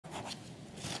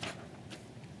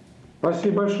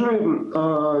Спасибо большое.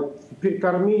 Теперь к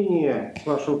Армении, с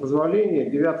вашего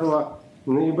позволения. 9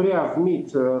 ноября в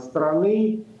МИД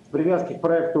страны в привязке к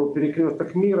проекту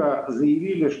 «Перекресток мира»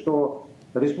 заявили, что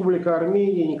Республика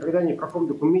Армения никогда ни в каком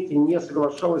документе не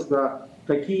соглашалась на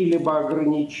какие-либо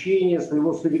ограничения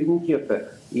своего суверенитета.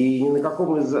 И ни на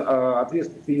каком из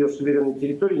ответственных ее суверенной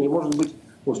территории не может быть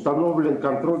установлен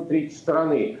контроль третьей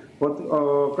стороны. Вот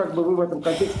как бы вы в этом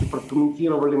контексте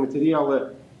прокомментировали материалы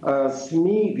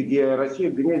СМИ, где Россия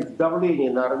обвиняет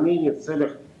давление на Армению в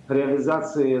целях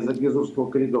реализации Зангезурского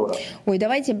коридора? Ой,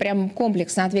 давайте прям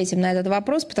комплексно ответим на этот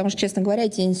вопрос, потому что, честно говоря,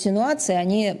 эти инсинуации,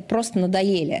 они просто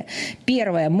надоели.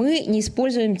 Первое. Мы не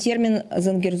используем термин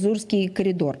 «Зангезурский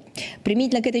коридор».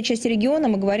 Применительно к этой части региона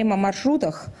мы говорим о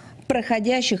маршрутах,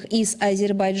 проходящих из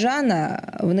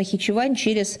Азербайджана в Нахичевань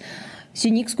через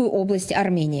Сюникскую область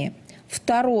Армении.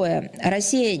 Второе.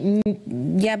 Россия,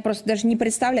 я просто даже не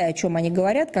представляю, о чем они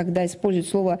говорят, когда используют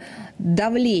слово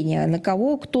 «давление». На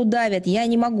кого, кто давит, я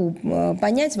не могу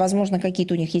понять. Возможно,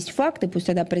 какие-то у них есть факты, пусть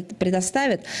тогда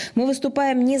предоставят. Мы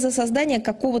выступаем не за создание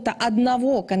какого-то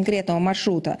одного конкретного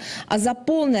маршрута, а за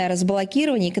полное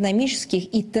разблокирование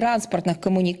экономических и транспортных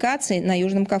коммуникаций на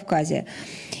Южном Кавказе.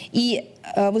 И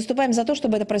выступаем за то,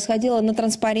 чтобы это происходило на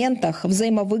транспарентах,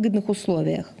 взаимовыгодных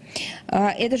условиях.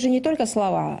 Это же не только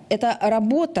слова, это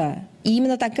работа. И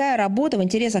именно такая работа в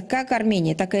интересах как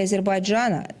Армении, так и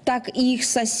Азербайджана, так и их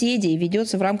соседей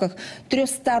ведется в рамках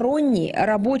трехсторонней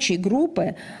рабочей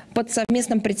группы под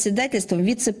совместным председательством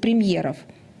вице-премьеров.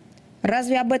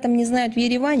 Разве об этом не знают в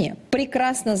Ереване?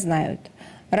 Прекрасно знают.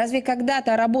 Разве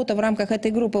когда-то работа в рамках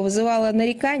этой группы вызывала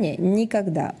нарекания?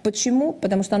 Никогда. Почему?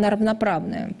 Потому что она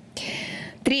равноправная.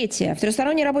 Третье. В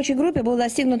трехсторонней рабочей группе было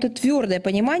достигнуто твердое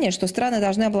понимание, что страны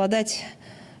должны обладать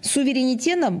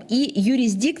суверенитетом и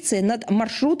юрисдикцией над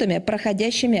маршрутами,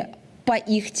 проходящими по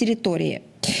их территории.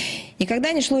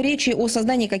 Никогда не шло речи о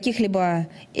создании каких-либо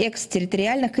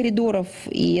экстерриториальных коридоров,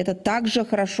 и это также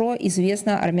хорошо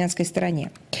известно армянской стороне.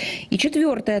 И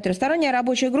четвертое. Трехсторонняя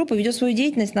рабочая группа ведет свою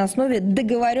деятельность на основе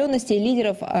договоренностей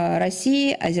лидеров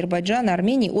России, Азербайджана,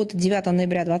 Армении от 9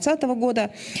 ноября 2020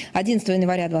 года, 11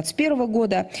 января 2021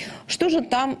 года. Что же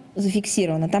там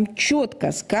зафиксировано? Там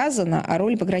четко сказано о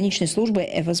роли пограничной службы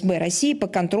ФСБ России по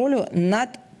контролю над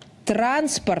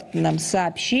транспортным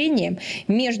сообщением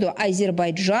между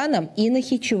Азербайджаном и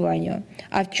Нахичеванью.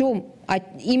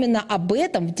 Именно об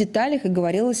этом в деталях и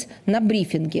говорилось на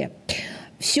брифинге.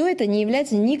 Все это не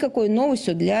является никакой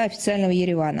новостью для официального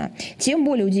Еревана. Тем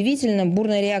более удивительна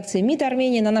бурная реакция МИД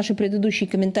Армении на наши предыдущие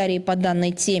комментарии по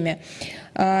данной теме.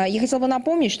 Я хотела бы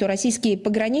напомнить, что российские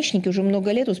пограничники уже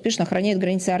много лет успешно охраняют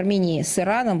границы Армении с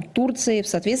Ираном, Турцией в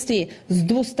соответствии с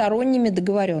двусторонними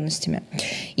договоренностями.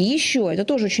 И еще, это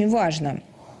тоже очень важно,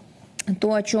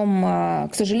 то, о чем,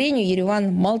 к сожалению,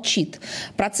 Ереван молчит.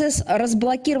 Процесс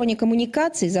разблокирования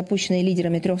коммуникаций, запущенный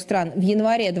лидерами трех стран в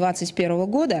январе 2021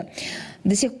 года,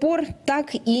 до сих пор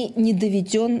так и не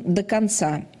доведен до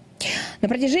конца. На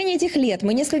протяжении этих лет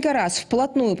мы несколько раз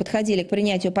вплотную подходили к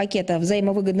принятию пакета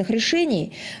взаимовыгодных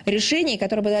решений,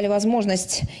 которые бы дали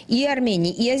возможность и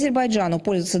Армении, и Азербайджану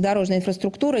пользоваться дорожной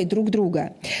инфраструктурой друг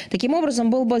друга. Таким образом,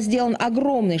 был бы сделан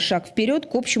огромный шаг вперед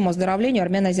к общему оздоровлению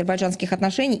армяно-азербайджанских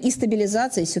отношений и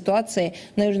стабилизации ситуации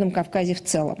на Южном Кавказе в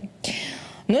целом.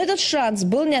 Но этот шанс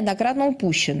был неоднократно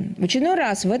упущен. В очередной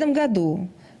раз в этом году,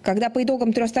 когда по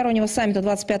итогам трехстороннего саммита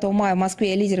 25 мая в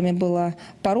Москве лидерами было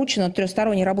поручено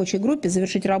трехсторонней рабочей группе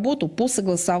завершить работу по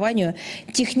согласованию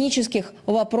технических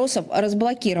вопросов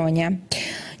разблокирования.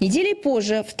 Неделей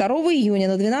позже, 2 июня,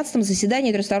 на 12-м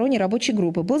заседании трехсторонней рабочей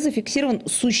группы был зафиксирован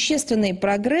существенный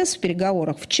прогресс в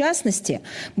переговорах. В частности,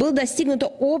 было достигнуто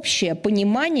общее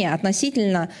понимание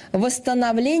относительно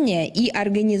восстановления и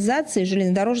организации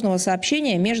железнодорожного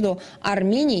сообщения между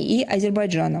Арменией и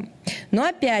Азербайджаном. Но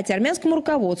опять армянскому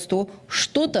руководству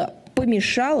что-то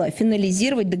помешало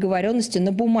финализировать договоренности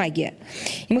на бумаге.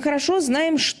 И мы хорошо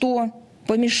знаем, что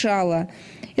помешало.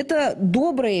 Это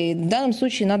добрые, в данном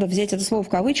случае надо взять это слово в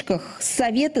кавычках,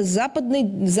 советы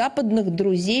западных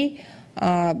друзей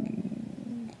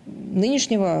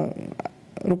нынешнего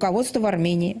руководства в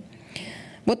Армении.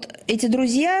 Вот эти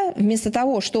друзья, вместо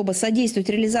того, чтобы содействовать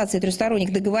реализации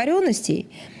трехсторонних договоренностей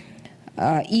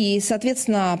и,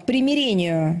 соответственно,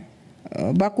 примирению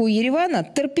Баку и Еревана,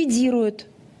 торпедируют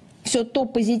все то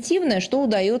позитивное, что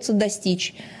удается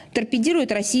достичь.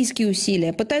 Торпедируют российские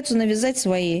усилия, пытаются навязать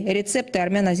свои рецепты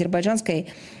армяно-азербайджанской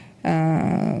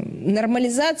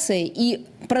нормализации и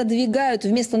продвигают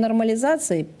вместо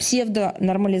нормализации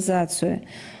псевдонормализацию.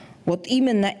 Вот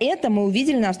именно это мы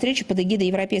увидели на встрече под эгидой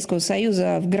Европейского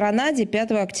Союза в Гранаде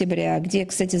 5 октября, где,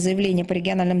 кстати, заявление по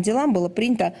региональным делам было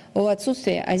принято в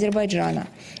отсутствие Азербайджана.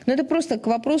 Но это просто к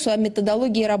вопросу о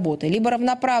методологии работы. Либо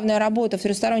равноправная работа в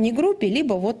трехсторонней группе,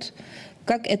 либо вот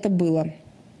как это было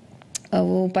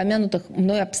в упомянутых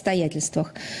мной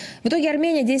обстоятельствах. В итоге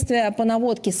Армения, действуя по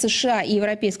наводке США и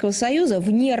Европейского Союза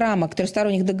вне рамок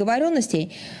трехсторонних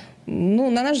договоренностей, ну,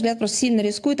 на наш взгляд, просто сильно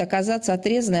рискует оказаться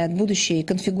отрезанной от будущей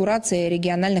конфигурации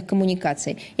региональных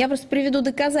коммуникаций. Я просто приведу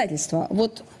доказательства.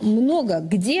 Вот много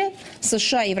где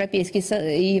США и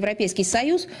Европейский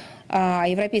Союз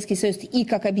и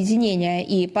как объединение,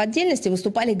 и по отдельности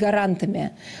выступали гарантами.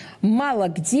 Мало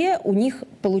где у них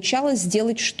получалось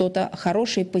сделать что-то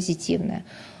хорошее и позитивное.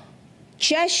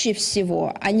 Чаще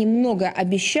всего они много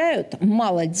обещают,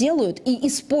 мало делают и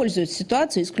используют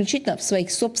ситуацию исключительно в своих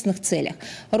собственных целях.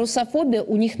 Русофобия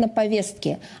у них на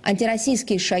повестке,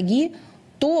 антироссийские шаги –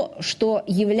 то, что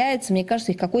является, мне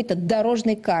кажется, их какой-то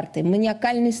дорожной картой,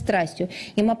 маниакальной страстью.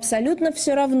 Им абсолютно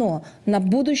все равно на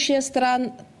будущее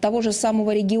стран того же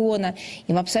самого региона.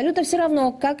 Им абсолютно все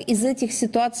равно, как из этих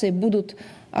ситуаций будут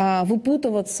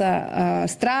выпутываться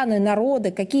страны,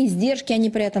 народы, какие издержки они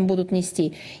при этом будут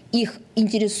нести. Их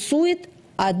интересует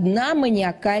одна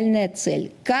маниакальная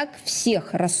цель. Как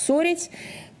всех рассорить,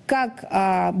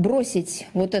 как бросить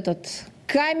вот этот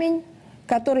камень,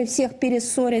 который всех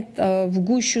перессорит в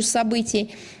гущу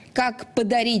событий, как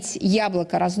подарить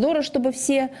яблоко раздора, чтобы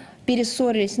все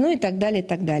перессорились, ну и так далее, и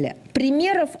так далее.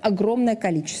 Примеров огромное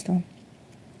количество.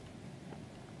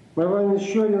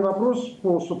 Еще один вопрос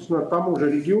по, собственно, тому же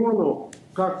региону.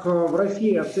 Как в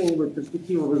России оценивают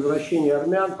перспективы возвращения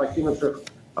армян, покинувших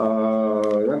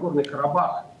Нагорный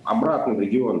Карабах, обратно в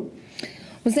регион?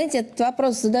 Вы знаете, этот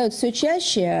вопрос задают все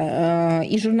чаще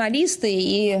и журналисты,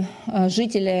 и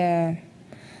жители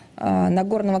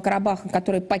Нагорного Карабаха,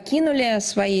 которые покинули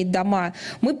свои дома.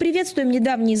 Мы приветствуем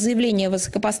недавние заявления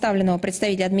высокопоставленного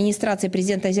представителя администрации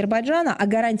президента Азербайджана о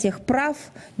гарантиях прав,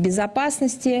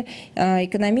 безопасности,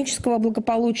 экономического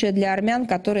благополучия для армян,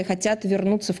 которые хотят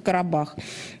вернуться в Карабах.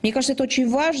 Мне кажется, это очень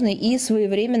важный и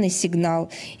своевременный сигнал.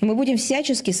 И мы будем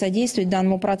всячески содействовать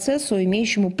данному процессу,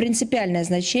 имеющему принципиальное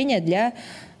значение для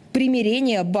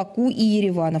примирения Баку и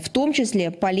Еревана, в том числе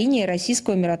по линии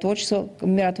российского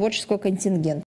миротворческого контингента.